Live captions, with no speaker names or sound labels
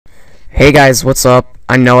Hey guys, what's up?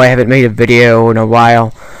 I know I haven't made a video in a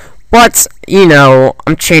while, but,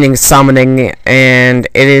 I'm chaining summoning, and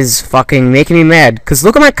it is fucking making me mad, because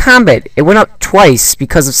look at my combat. It went up twice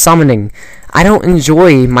because of summoning. I don't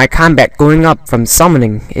enjoy my combat going up from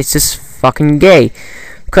summoning. It's just fucking gay.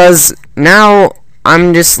 Because now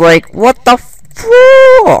I'm just like, what the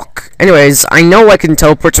fuck? Anyways, I know I can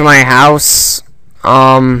teleport to my house.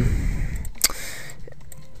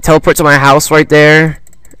 Teleport to my house right there.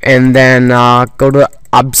 And then go to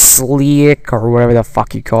obsolete or whatever the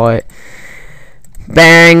fuck you call it.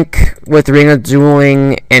 Bank with Ring of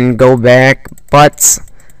Dueling and go back, but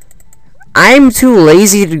I'm too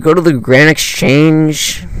lazy to go to the Grand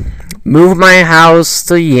Exchange, move my house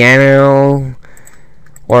to Yano,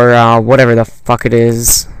 or whatever the fuck it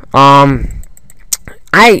is.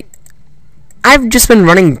 I've just been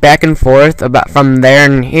running back and forth from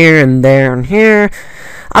there and here and there and here.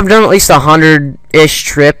 I've done at least 100-ish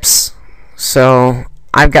trips, so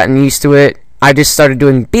I've gotten used to it. I just started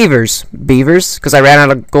doing beavers, because I ran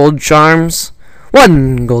out of gold charms.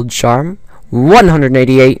 1 gold charm,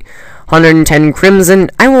 188, 110 crimson.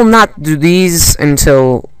 I will not do these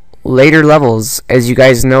until later levels. As you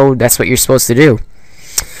guys know, that's what you're supposed to do.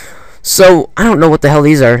 So, I don't know what the hell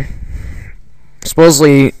these are.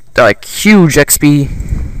 Supposedly, they're like huge XP.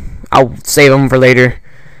 I'll save them for later.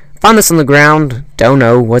 Found this on the ground. Don't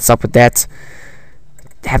know what's up with that.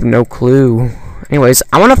 Have no clue. Anyways,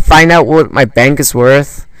 I want to find out what my bank is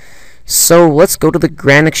worth. So let's go to the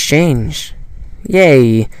Grand Exchange.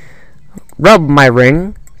 Yay. Rub my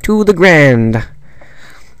ring to the grand.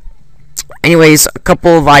 Anyways, a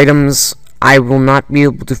couple of items. I will not be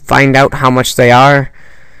able to find out how much they are,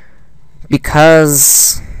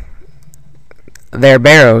 because they're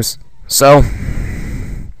barrows. So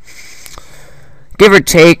give or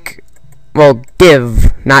take, well,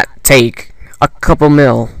 give, not take, a couple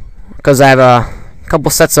mil, because I have a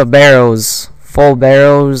couple sets of barrows, full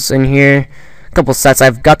barrows in here, a couple sets. I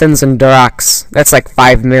have Guttons and Durocs. That's like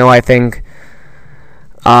 5 mil, I think.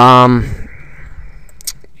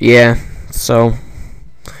 Yeah, so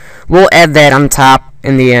we'll add that on top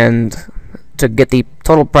in the end to get the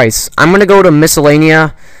total price. I'm gonna go to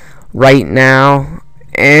miscalania right now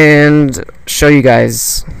and show you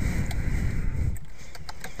guys.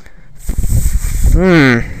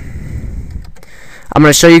 I'm going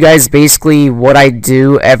to show you guys basically what I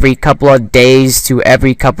do every couple of days to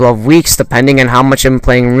every couple of weeks, depending on how much I'm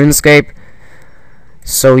playing RuneScape.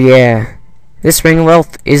 So yeah, this ring of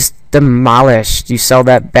wealth is demolished. You sell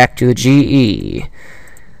that back to the GE.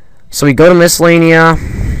 So we go to miscalania,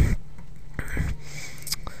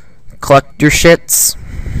 collect your shits,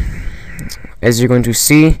 as you're going to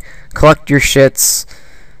see. Collect your shits.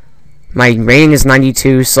 My rating is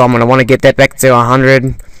 92, so I'm gonna want to get that back to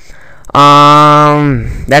 100.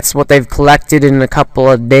 That's what they've collected in a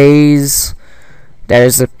couple of days. That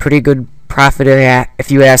is a pretty good profit,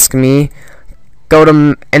 if you ask me. Go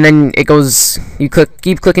to, and then it goes. You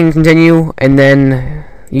keep clicking continue, and then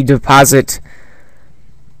you deposit.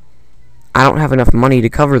 I don't have enough money to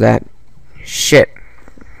cover that. Shit.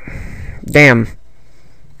 Damn.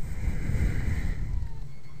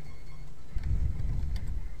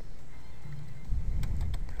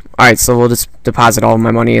 Alright, so we'll just deposit all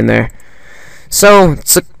my money in there. So,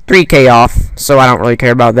 it's a 3K off, so I don't really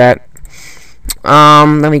care about that.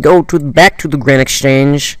 Then we go back to the Grand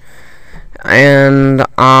Exchange, and,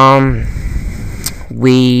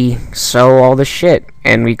 we sell all the shit,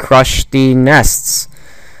 and we crush the nests.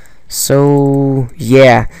 So,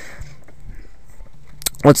 yeah.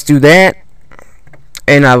 Let's do that.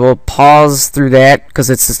 And I will pause through that, because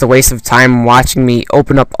it's just a waste of time watching me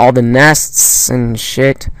open up all the nests and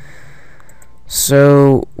shit.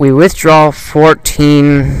 So we withdraw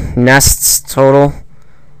 14 nests total,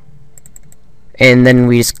 and then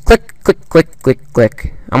we just click, click, click, click,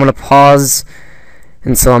 click. I'm gonna pause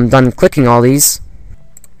until I'm done clicking all these.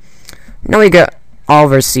 Now we got all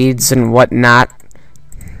of our seeds and whatnot.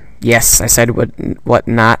 Yes, I said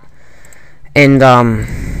whatnot. And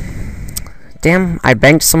damn, I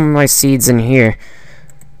banked some of my seeds in here.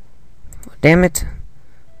 Damn it.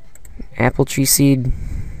 Apple tree seed.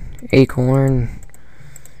 Acorn.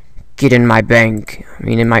 Get in my bank. I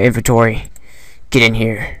mean, in my inventory. Get in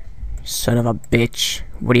here. Son of a bitch.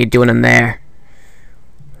 What are you doing in there?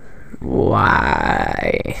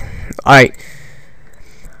 Why? Alright.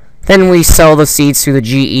 Then we sell the seeds to the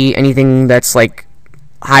GE. Anything that's like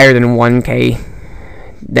higher than 1K.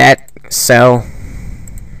 That sell.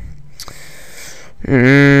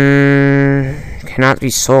 Cannot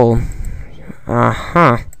be sold.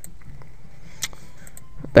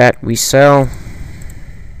 That we sell.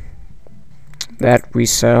 That we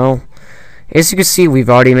sell. As you can see, we've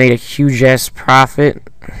already made a huge ass profit.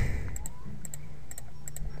 I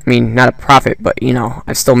mean, not a profit, but you know,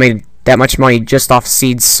 I've still made that much money just off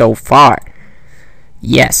seeds so far.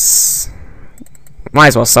 Yes. Might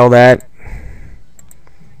as well sell that.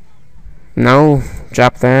 No,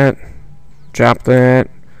 drop that. Drop that.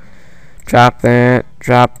 Drop that.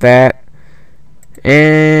 Drop that.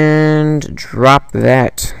 And drop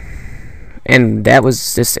that. And that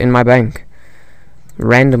was just in my bank.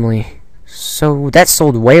 Randomly. So that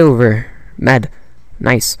sold way over med.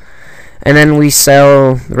 Nice. And then we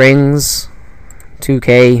sell rings.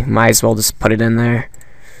 2K. Might as well just put it in there.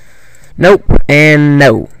 Nope. And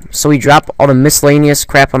no. So we drop all the miscellaneous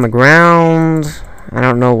crap on the ground. I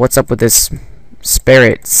don't know what's up with this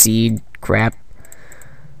spirit seed crap.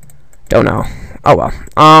 Don't know. Oh well.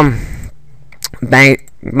 Might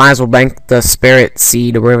as well bank the spirit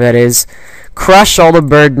seed or whatever that is. Crush all the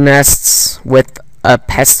bird nests with a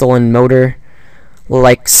pestle and motor,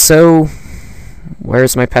 like so.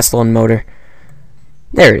 Where's my pestle and motor?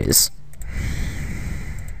 There it is.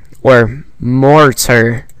 Or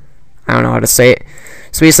mortar. I don't know how to say it.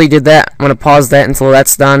 So we basically did that. I'm gonna pause that until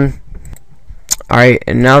that's done. Alright,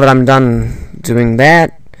 and now that I'm done doing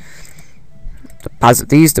that, deposit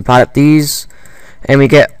these, and we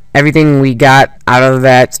get everything we got out of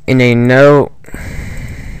that in a note.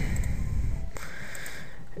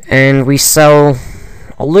 And we sell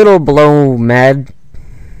a little below med.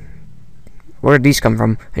 Where did these come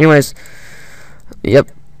from? Anyways,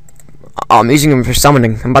 yep. I'm using them for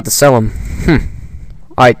summoning. I'm about to sell them.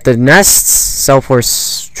 Alright, the nests sell for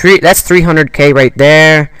that's 300k right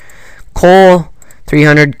there. Coal,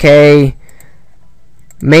 300k.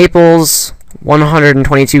 Maples,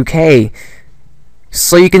 122k.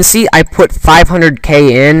 So you can see I put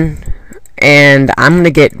 500k in, and I'm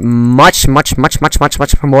gonna get much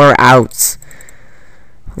more out.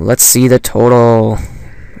 Let's see the total,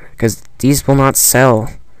 because these will not sell.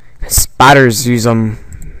 Spotters use them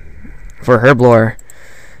for herblore,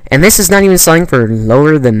 and this is not even selling for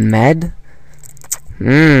lower than med.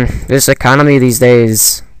 This economy these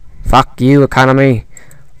days. Fuck you, economy.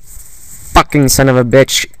 Fucking son of a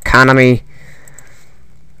bitch, economy.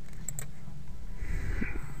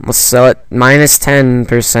 We'll sell it minus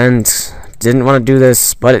 10%. Didn't want to do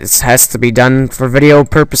this, but it has to be done for video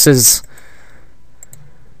purposes,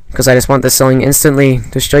 because I just want this selling instantly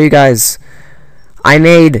to show you guys. I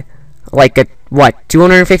made like a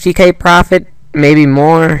 250k profit, maybe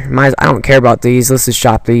more. I don't care about these. Let's just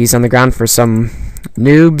shop these on the ground for some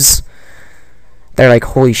noobs. They're like,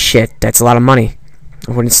 holy shit, that's a lot of money.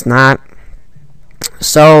 When it's not.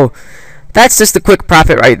 So that's just a quick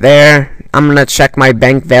profit right there. I'm gonna check my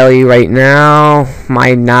bank value right now.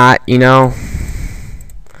 Might not, you know.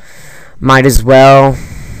 Might as well,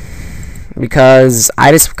 because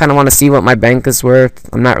I just kind of want to see what my bank is worth.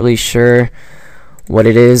 I'm not really sure what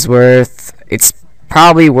it is worth. It's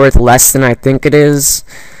probably worth less than I think it is.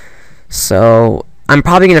 So I'm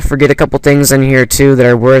probably gonna forget a couple things in here too that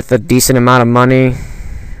are worth a decent amount of money.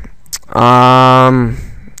 I'm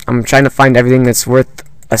trying to find everything that's worth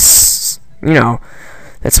that's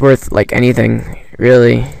worth like anything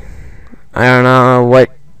really. I don't know what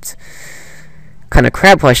kind of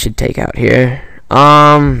crap I should take out here.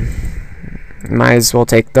 Might as well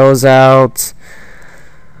take those out.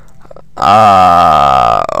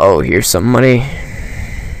 Oh, here's some money.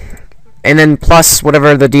 And then plus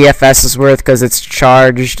whatever the DFS is worth, because it's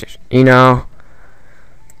charged, you know.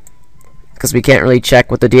 Because we can't really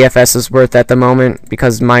check what the DFS is worth at the moment,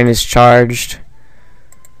 because mine is charged.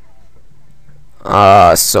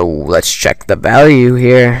 So let's check the value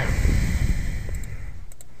here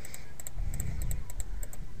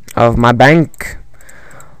of my bank.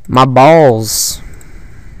 My balls.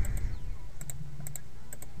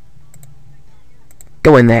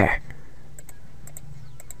 Go in there.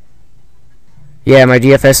 Yeah, my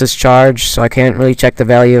DFS is charged, so I can't really check the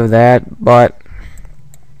value of that, but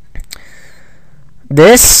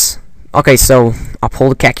this, okay, so I'll pull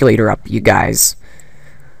the calculator up, you guys.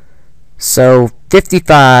 So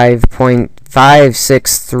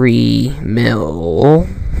 55.563 mil.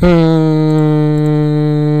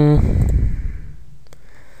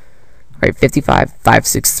 Alright,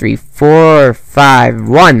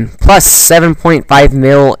 55,563,451 plus 7.5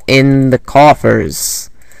 mil in the coffers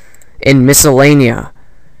in miscalania.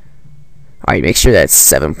 Alright, make sure that's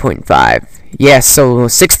 7.5. Yeah, so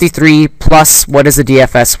 63 plus what is the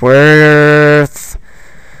DFS worth?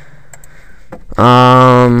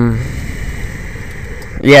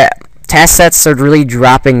 Yeah, task sets are really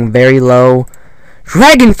dropping very low.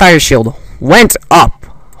 Dragon Fire Shield went up.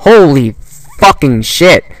 Holy fucking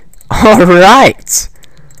shit. Alright.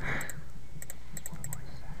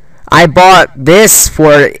 I bought this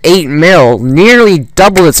for 8 mil, nearly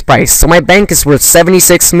double its price. So my bank is worth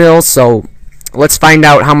 76 mil. So let's find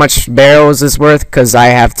out how much barrels is worth, because I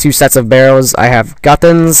have 2 sets of barrels. I have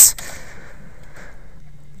Guttons.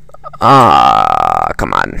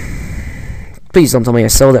 Come on. Please don't tell me I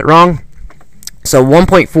sold it wrong. So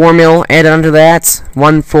 1.4 mil added onto that.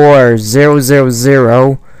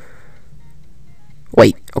 14000.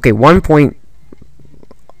 Wait, okay, 1.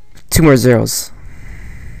 2 more zeros.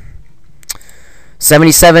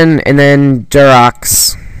 77, and then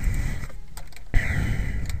Durox.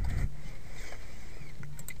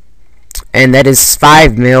 And that is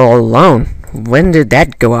 5 mil alone. When did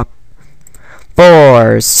that go up?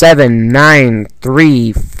 4, 7, 9,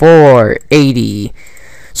 3, 4, 80.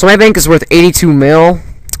 So my bank is worth 82 mil.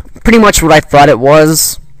 Pretty much what I thought it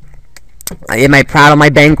was. Am I proud of my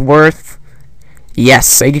bank worth?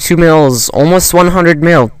 Yes, 82 mil is almost 100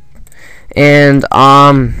 mil. And,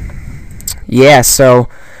 yeah, so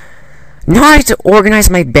now I have to organize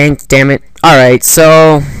my bank, damn it. Alright,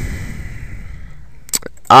 so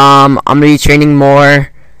I'm gonna be training more.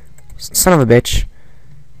 Son of a bitch.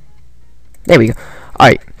 There we go.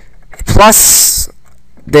 Alright. Plus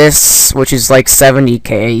this, which is like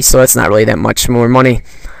 70k, so it's not really that much more money.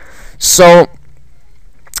 So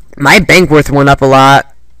my bank worth went up a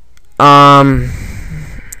lot.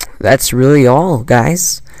 That's really all,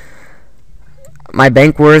 guys. My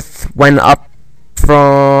bank worth went up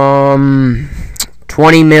from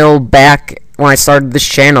 20 mil back when I started this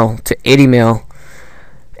channel to 80 mil.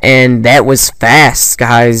 And that was fast,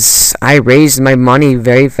 guys. I raised my money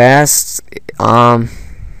very fast. I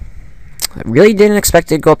really didn't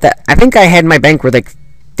expect it to go up that. I think I had my bank worth like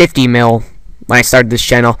 50 mil when I started this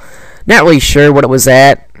channel. Not really sure what it was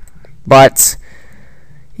at, but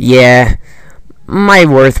yeah, my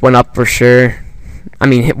worth went up for sure. I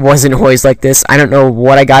mean, it wasn't always like this. I don't know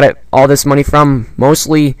what I got all this money from.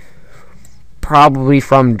 Mostly, probably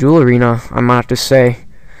from Duel Arena, I might have to say.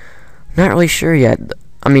 Not really sure yet.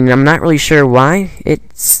 I mean, I'm not really sure why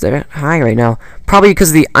it's that high right now. Probably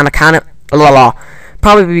because the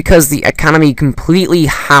economy completely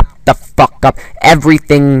hopped the fuck up.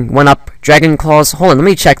 Everything went up. Dragon Claws. Hold on, let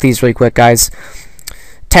me check these really quick, guys.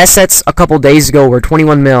 Test sets a couple days ago were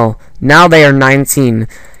 21 mil. Now they are 19.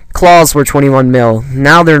 Claws were 21 mil.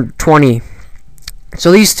 Now they're 20.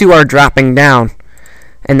 So these two are dropping down.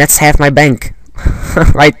 And that's half my bank.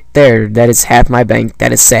 Right there. That is half my bank.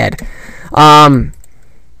 That is sad.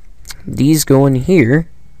 These go in here.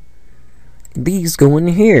 These go in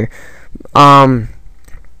here.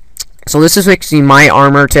 So this is actually my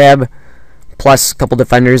armor tab. Plus a couple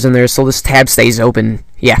defenders in there. So this tab stays open.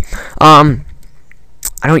 Yeah.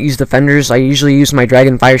 I don't use defenders. I usually use my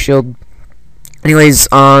Dragon Fire Shield. Anyways,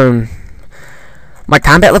 my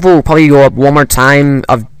combat level will probably go up one more time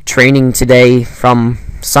of training today from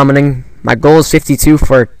summoning. My goal is 52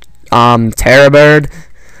 for Terror Bird,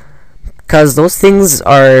 because those things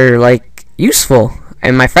are like useful.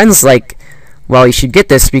 And my friend's like, well, you should get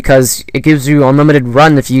this because it gives you unlimited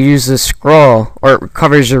run if you use this scroll, or it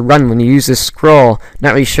recovers your run when you use this scroll.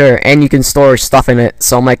 Not really sure, and you can store stuff in it.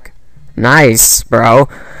 So I'm like, nice, bro.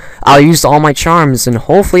 I'll use all my charms, and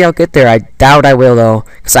hopefully I'll get there. I doubt I will, though,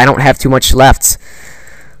 because I don't have too much left.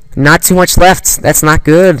 Not too much left. That's not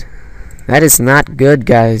good. That is not good,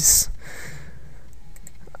 guys.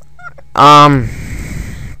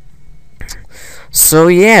 So,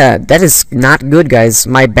 yeah, that is not good, guys.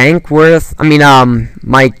 My bank worth...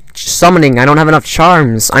 my summoning, I don't have enough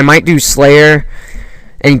charms. I might do Slayer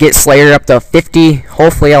and get Slayer up to 50.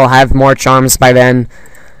 Hopefully I'll have more charms by then.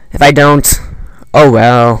 If I don't, oh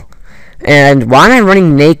well. And why am I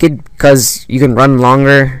running naked? Because you can run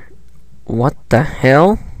longer. What the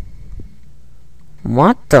hell?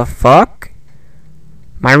 What the fuck?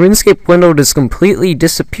 My RuneScape window just completely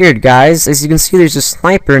disappeared, guys. As you can see, there's a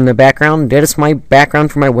sniper in the background. That is my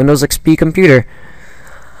background for my Windows XP computer.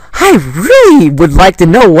 I really would like to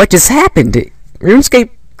know what just happened.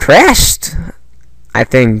 RuneScape crashed, I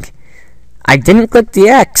think. I didn't click the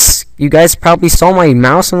X. You guys probably saw my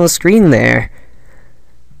mouse on the screen there.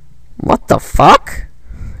 What the fuck?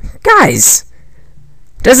 Guys,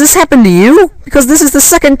 does this happen to you? Because this is the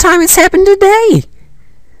second time it's happened today.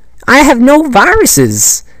 I have no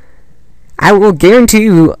viruses. I will guarantee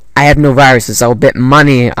you I have no viruses. I will bet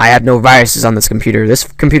money I have no viruses on this computer. This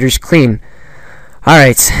computer's clean.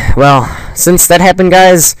 Alright, well, since that happened,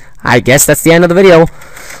 guys, I guess that's the end of the video.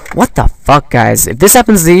 What the fuck, guys? If this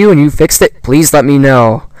happens to you and you fixed it, please let me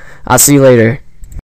know. I'll see you later.